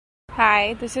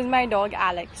Hi, this is my dog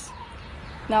Alex.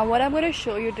 Now what I'm going to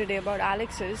show you today about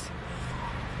Alex is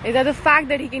that the fact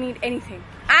that he can eat anything.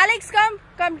 Alex,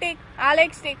 come take.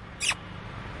 Alex, take.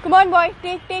 Come on boy,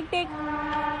 take.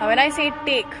 Now when I say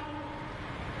take,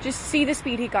 just see the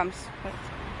speed he comes.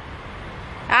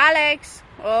 Alex,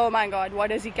 oh my god,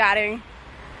 what is he carrying?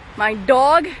 My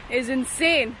dog is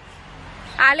insane.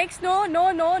 Alex, no.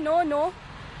 No,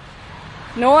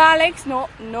 Alex, no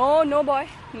boy.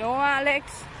 No,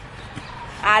 Alex.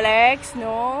 Alex,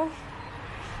 no.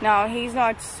 Now he's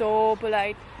not so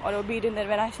polite or obedient that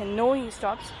when I say no, he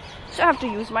stops. So I have to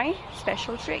use my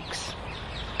special tricks.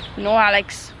 No,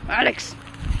 Alex. Alex,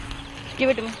 give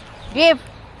it to me. Give.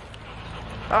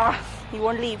 He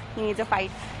won't leave. He needs a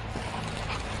fight.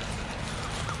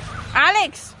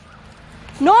 Alex,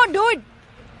 no, dude.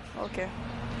 Okay.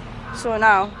 So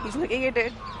now he's looking at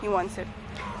it. He wants it.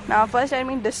 Now first let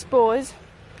me dispose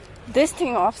this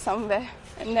thing off somewhere,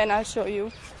 and then I'll show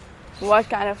you what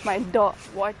kind of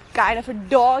a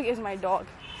dog is my dog.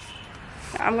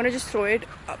 I'm gonna just throw it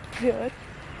up here.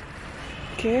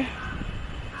 Okay.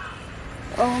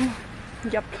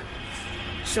 Yep.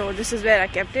 So this is where I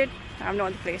kept it. I have no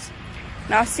other place.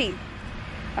 Now see.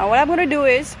 Now what I'm gonna do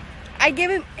is I give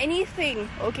him anything.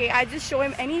 Okay, I just show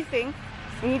him anything,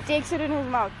 and he takes it in his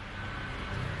mouth.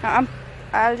 Now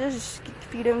I'll just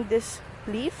feed him this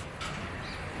leaf.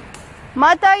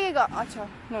 Mata yega. Acha.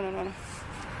 No.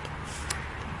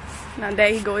 Now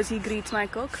there he goes. He greets my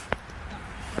cook.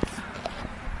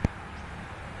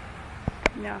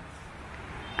 Yeah.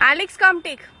 Alex, come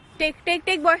take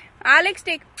boy. Alex,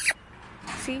 take.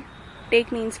 See,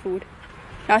 take means food.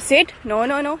 Now sit. No.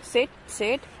 Sit,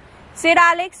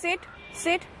 Alex.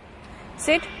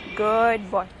 Sit. Good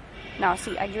boy. Now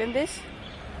see, I give him this,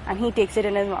 and he takes it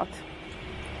in his mouth,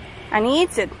 and he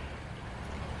eats it,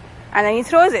 and then he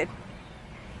throws it.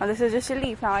 Now this is just a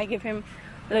leaf. Now I give him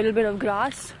a little bit of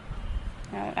grass.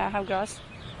 I have grass.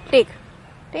 Take.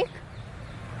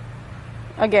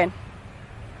 Again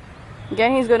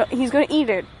he's gonna eat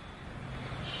it.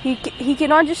 He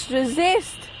cannot just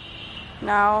resist.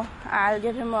 Now I'll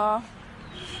give him a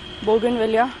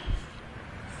bougainvillea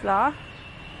flower.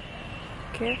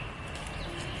 Okay.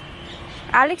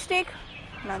 Alex, take.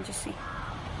 Now just see.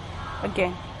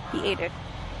 Again, he ate it.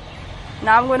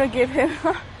 Now I'm gonna give him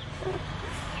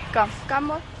come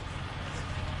boy.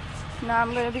 Now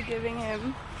I'm gonna be giving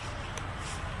him.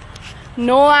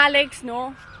 No, Alex,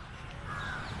 no.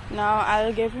 Now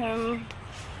I'll give him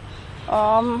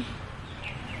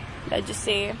let's just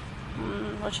say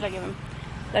what should I give him?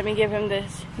 Let me give him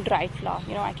this dried flower.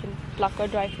 You know, I can pluck a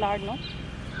dry flower, no?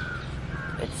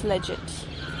 It's legit.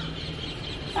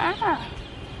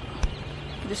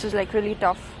 This is like really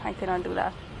tough. I cannot do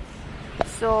that.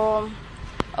 So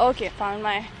okay, found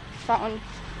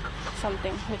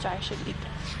something which I should eat.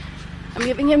 I'm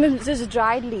giving him this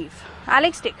dried leaf.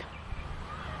 Alex, take.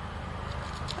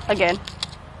 Again.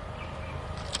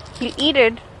 He'll eat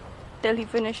it till he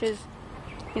finishes.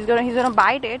 He's gonna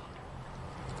bite it,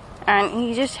 and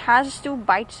he just has to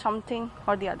bite something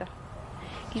or the other.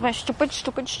 He's my stupid,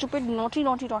 naughty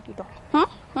dog.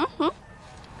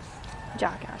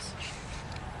 Jackass.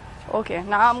 Okay,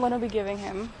 now I'm gonna be giving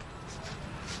him.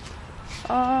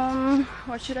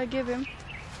 What should I give him?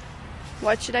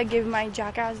 What should I give my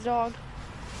jackass dog?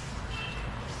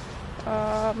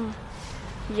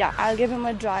 Yeah, I'll give him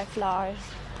a dry flower.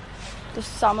 The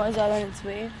summers are on its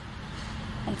way,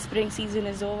 and spring season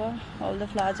is over. All the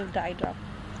flowers have died up.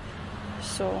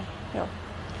 So, yeah.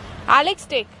 Alex,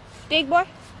 take boy.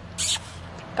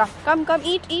 Come,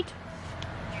 eat.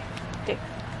 Take.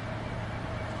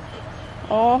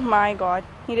 Oh my god,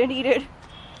 he didn't eat it.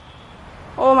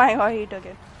 Oh my god, he took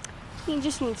it. He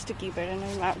just needs to keep it in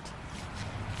his mouth.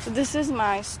 So this is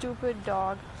my stupid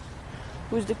dog,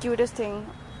 who's the cutest thing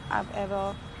I've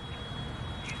ever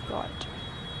got.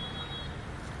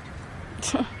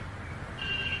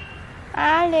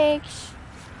 Alex,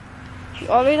 he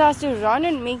always has to run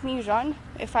and make me run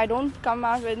if I don't come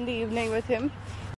out in the evening with him.